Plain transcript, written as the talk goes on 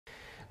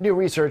New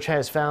research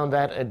has found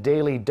that a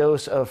daily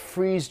dose of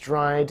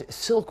freeze-dried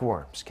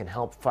silkworms can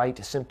help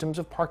fight symptoms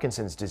of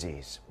Parkinson's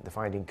disease. The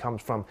finding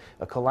comes from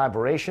a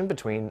collaboration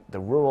between the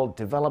Rural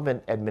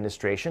Development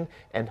Administration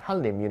and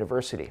Hallym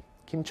University.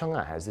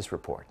 Cheong-ah has this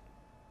report.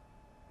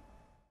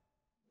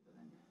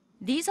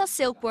 These are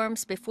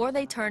silkworms before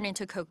they turn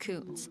into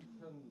cocoons.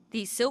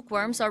 These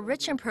silkworms are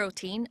rich in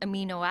protein,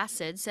 amino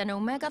acids, and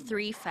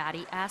omega-3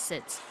 fatty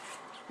acids.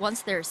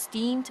 Once they're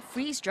steamed,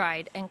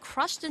 freeze-dried, and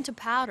crushed into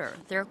powder,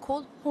 they're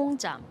called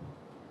hongjam.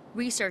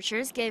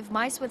 Researchers gave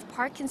mice with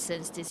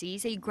Parkinson's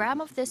disease a gram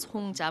of this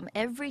hongjam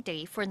every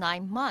day for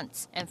 9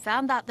 months and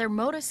found that their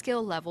motor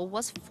skill level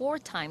was 4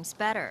 times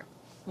better.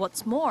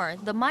 What's more,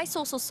 the mice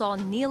also saw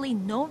nearly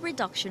no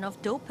reduction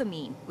of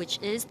dopamine, which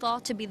is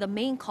thought to be the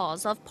main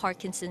cause of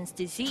Parkinson's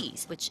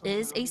disease, which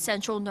is a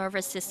central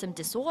nervous system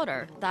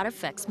disorder that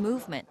affects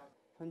movement.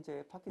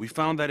 We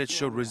found that it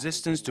showed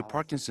resistance to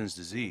Parkinson's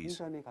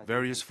disease.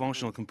 Various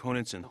functional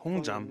components in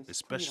hongjam,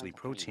 especially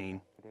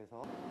protein.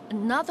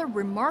 Another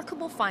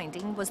remarkable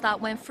finding was that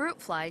when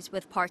fruit flies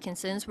with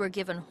Parkinson's were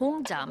given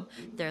hongjam,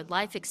 their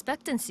life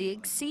expectancy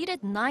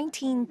exceeded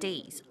 19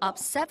 days, up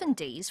 7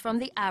 days from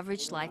the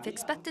average life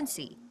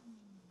expectancy.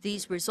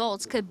 These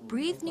results could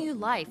breathe new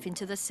life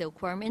into the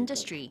silkworm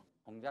industry.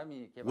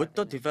 With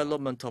the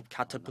development of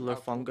caterpillar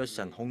fungus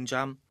and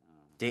hongjam,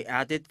 the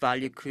added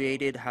value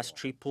created has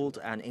tripled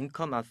and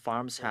income at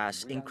farms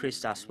has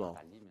increased as well.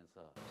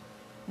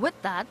 With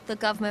that, the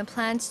government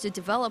plans to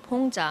develop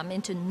hongjam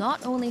into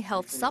not only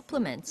health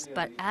supplements,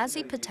 but as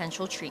a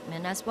potential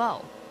treatment as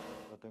well.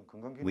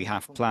 We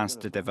have plans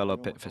to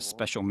develop it for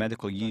special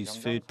medical use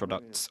food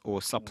products or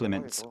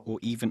supplements, or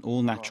even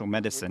all-natural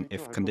medicine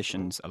if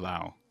conditions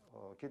allow.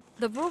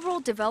 The Rural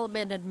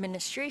Development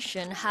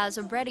Administration has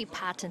already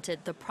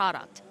patented the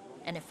product.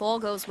 And if all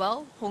goes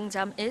well,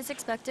 hongjam is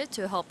expected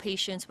to help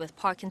patients with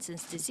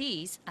Parkinson's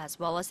disease as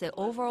well as the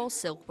overall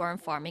silkworm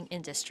farming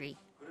industry.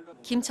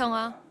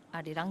 Cheong-ah,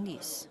 Arirang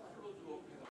News.